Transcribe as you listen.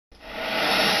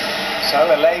So,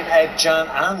 Elaine, Ed, Jan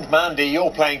and Mandy,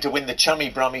 you're playing to win the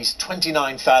Chummie Brummies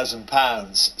 £29,000.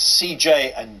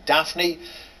 CJ and Daphne,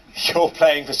 you're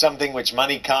playing for something which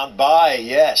money can't buy.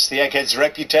 Yes, the Eggheads'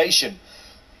 reputation.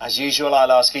 As usual,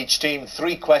 I'll ask each team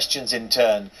 3 questions in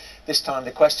turn. This time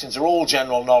the questions are all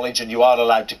general knowledge and you are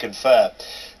allowed to confer.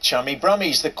 Chummie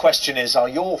Brummies, the question is, are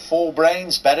your 4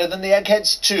 brains better than the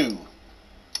Eggheads' 2?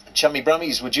 Chummie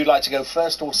Brummies, would you like to go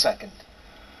first or second?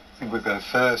 I think we'll go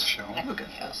first, Sean. We'll go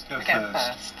first. Go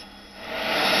first.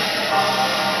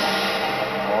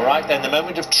 All right, then, the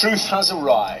moment of truth has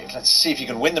arrived. Let's see if you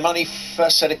can win the money.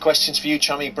 First set of questions for you,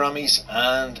 Chummie Brummies,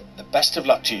 and the best of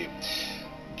luck to you.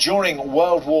 During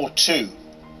World War II,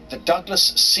 the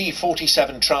Douglas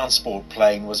C-47 transport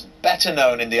plane was better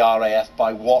known in the RAF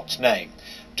by what name?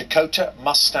 Dakota,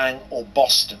 Mustang, or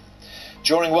Boston?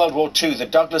 During World War II, the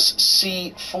Douglas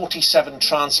C-47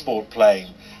 transport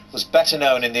plane was better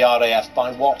known in the RAF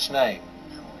by what name?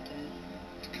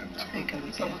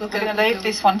 We're going to leave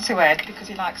this one to Ed because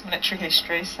he likes military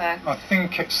history, so... I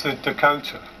think it's the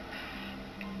Dakota.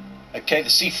 Okay, the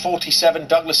C-47,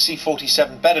 Douglas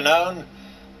C-47, better known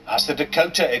as the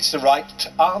Dakota. It's the right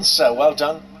answer. Well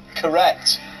done.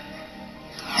 Correct.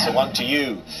 So one to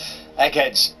you.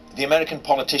 Eggheads, the American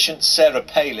politician Sarah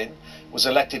Palin was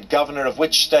elected governor of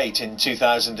which state in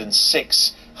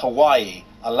 2006? Hawaii,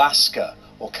 Alaska,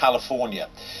 or California?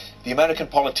 The American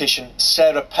politician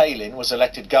Sarah Palin was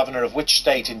elected governor of which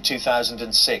state in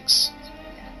 2006?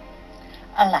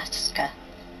 Alaska.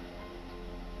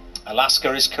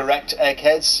 Alaska is correct,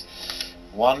 Eggheads.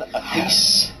 1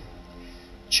 apiece.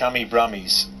 Chummie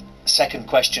Brummies. Second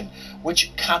question.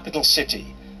 Which capital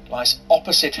city lies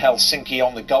opposite Helsinki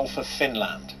on the Gulf of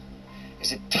Finland?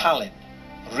 Is it Tallinn,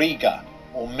 Riga,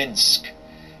 or Minsk?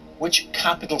 Which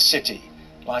capital city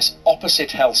lies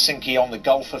opposite Helsinki on the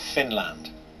Gulf of Finland?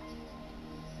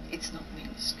 It's not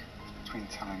Minsk. Between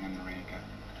Tallinn and Riga.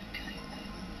 Okay.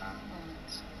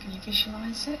 Can you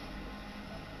visualise it?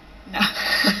 No.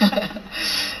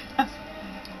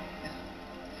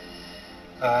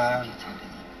 Um, I'm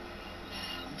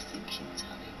thinking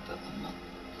Tallinn, but I'm not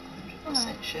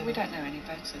 100% sure. We don't know any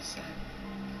better, so...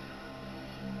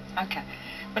 Okay.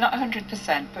 We're not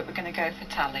 100%, but we're going to go for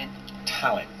Tallinn.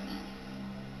 Tallinn.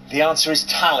 The answer is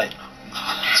Tallinn.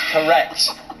 It's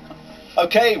correct.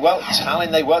 Okay, well,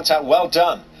 Tallinn, they worked out. Well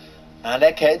done. And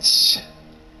Eggheads,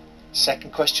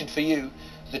 second question for you.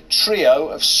 The trio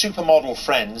of supermodel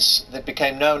friends that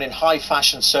became known in high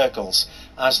fashion circles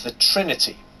as the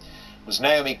Trinity was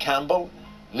Naomi Campbell,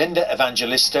 Linda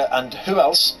Evangelista, and who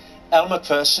else? Elle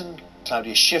Macpherson,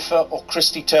 Claudia Schiffer, or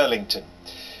Christy Turlington.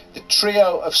 The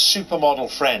trio of supermodel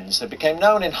friends that became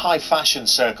known in high fashion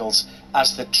circles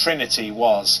as the Trinity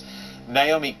was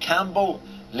Naomi Campbell,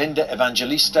 Linda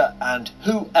Evangelista, and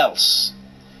who else?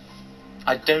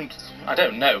 I don't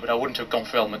know, but I wouldn't have gone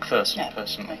for Elle Macpherson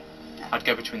personally. No. I'd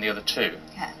go between the other 2.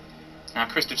 Yeah. Now,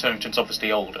 Christy Turlington's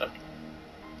obviously older.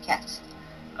 Yes.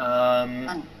 But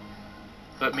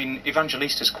I mean,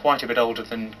 Evangelista's quite a bit older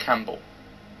than Campbell.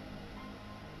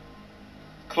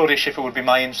 Claudia Schiffer would be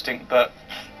my instinct, but...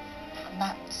 And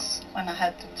that's when I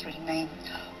heard the 3 names,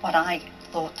 what I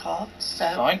thought of. So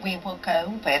Fine. we will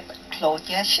go with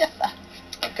Claudia Schiffer.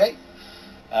 Okay.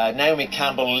 Naomi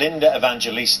Campbell, Linda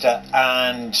Evangelista,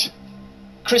 and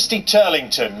Christy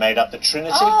Turlington made up the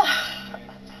Trinity. Oh.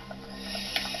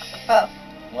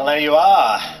 Well, there you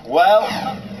are. Well,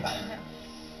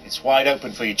 it's wide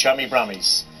open for you, Chummie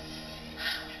Brummies.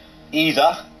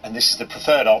 Either, and this is the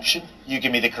preferred option, you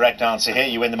give me the correct answer here,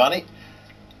 you win the money,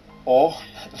 or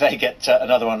they get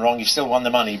another one wrong, you've still won the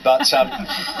money. But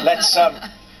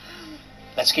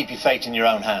let's keep your fate in your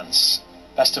own hands.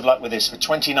 Best of luck with this for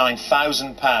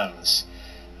 £29,000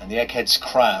 and the Eggheads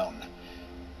crown.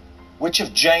 Which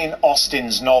of Jane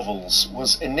Austen's novels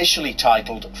was initially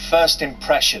titled First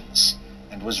Impressions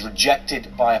and was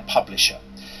rejected by a publisher?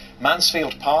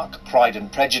 Mansfield Park, Pride and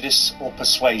Prejudice, or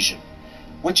Persuasion?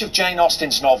 Which of Jane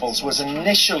Austen's novels was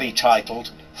initially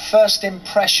titled First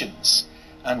Impressions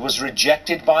and was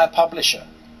rejected by a publisher?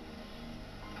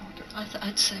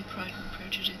 I'd say Pride and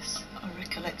Prejudice. I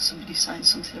recollect somebody saying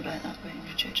something about that being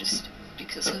rejected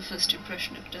because her first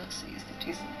impression of Darcy is that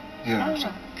he's... yeah. Oh,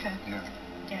 right, okay. Yeah.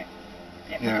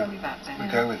 Yeah, we'll go with that then.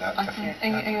 We'll go with that, I definitely.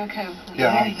 think, are you okay with that?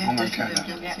 Yeah, I'm okay with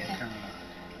that. Yeah.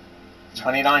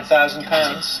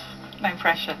 £29,000. No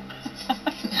pressure.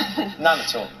 None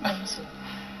at all.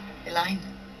 Elaine.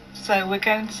 So we're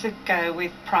going to go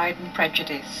with Pride and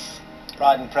Prejudice.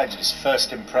 Pride and Prejudice,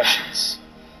 First Impressions.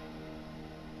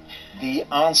 The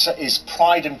answer is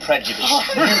Pride and Prejudice.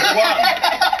 You've won.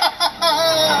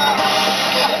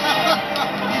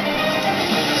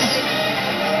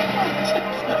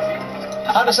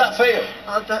 How does that feel?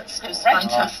 Oh, that's just Right.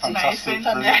 fantastic. Fantastic. Amazing.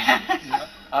 Brilliant. Yeah.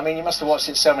 I mean, you must have watched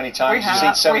it so many times. We You've have,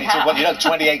 seen so we many teams. have. Well, you know,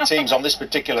 28 teams on this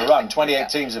particular run. 28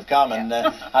 teams have come and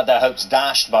had their hopes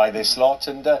dashed by this lot.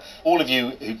 And all of you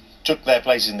who took their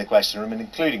places in the question room, and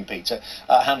including Peter,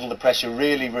 handled the pressure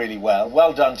really, really well.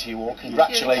 Well done to you all.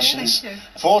 Congratulations. Thank you.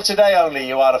 For today only,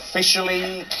 you are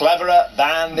officially cleverer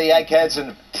than the Eggheads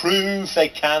and prove they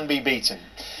can be beaten.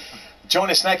 Join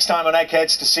us next time on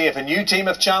Eggheads to see if a new team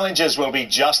of challengers will be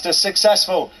just as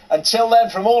successful. Until then,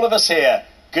 from all of us here,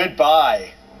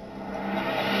 goodbye.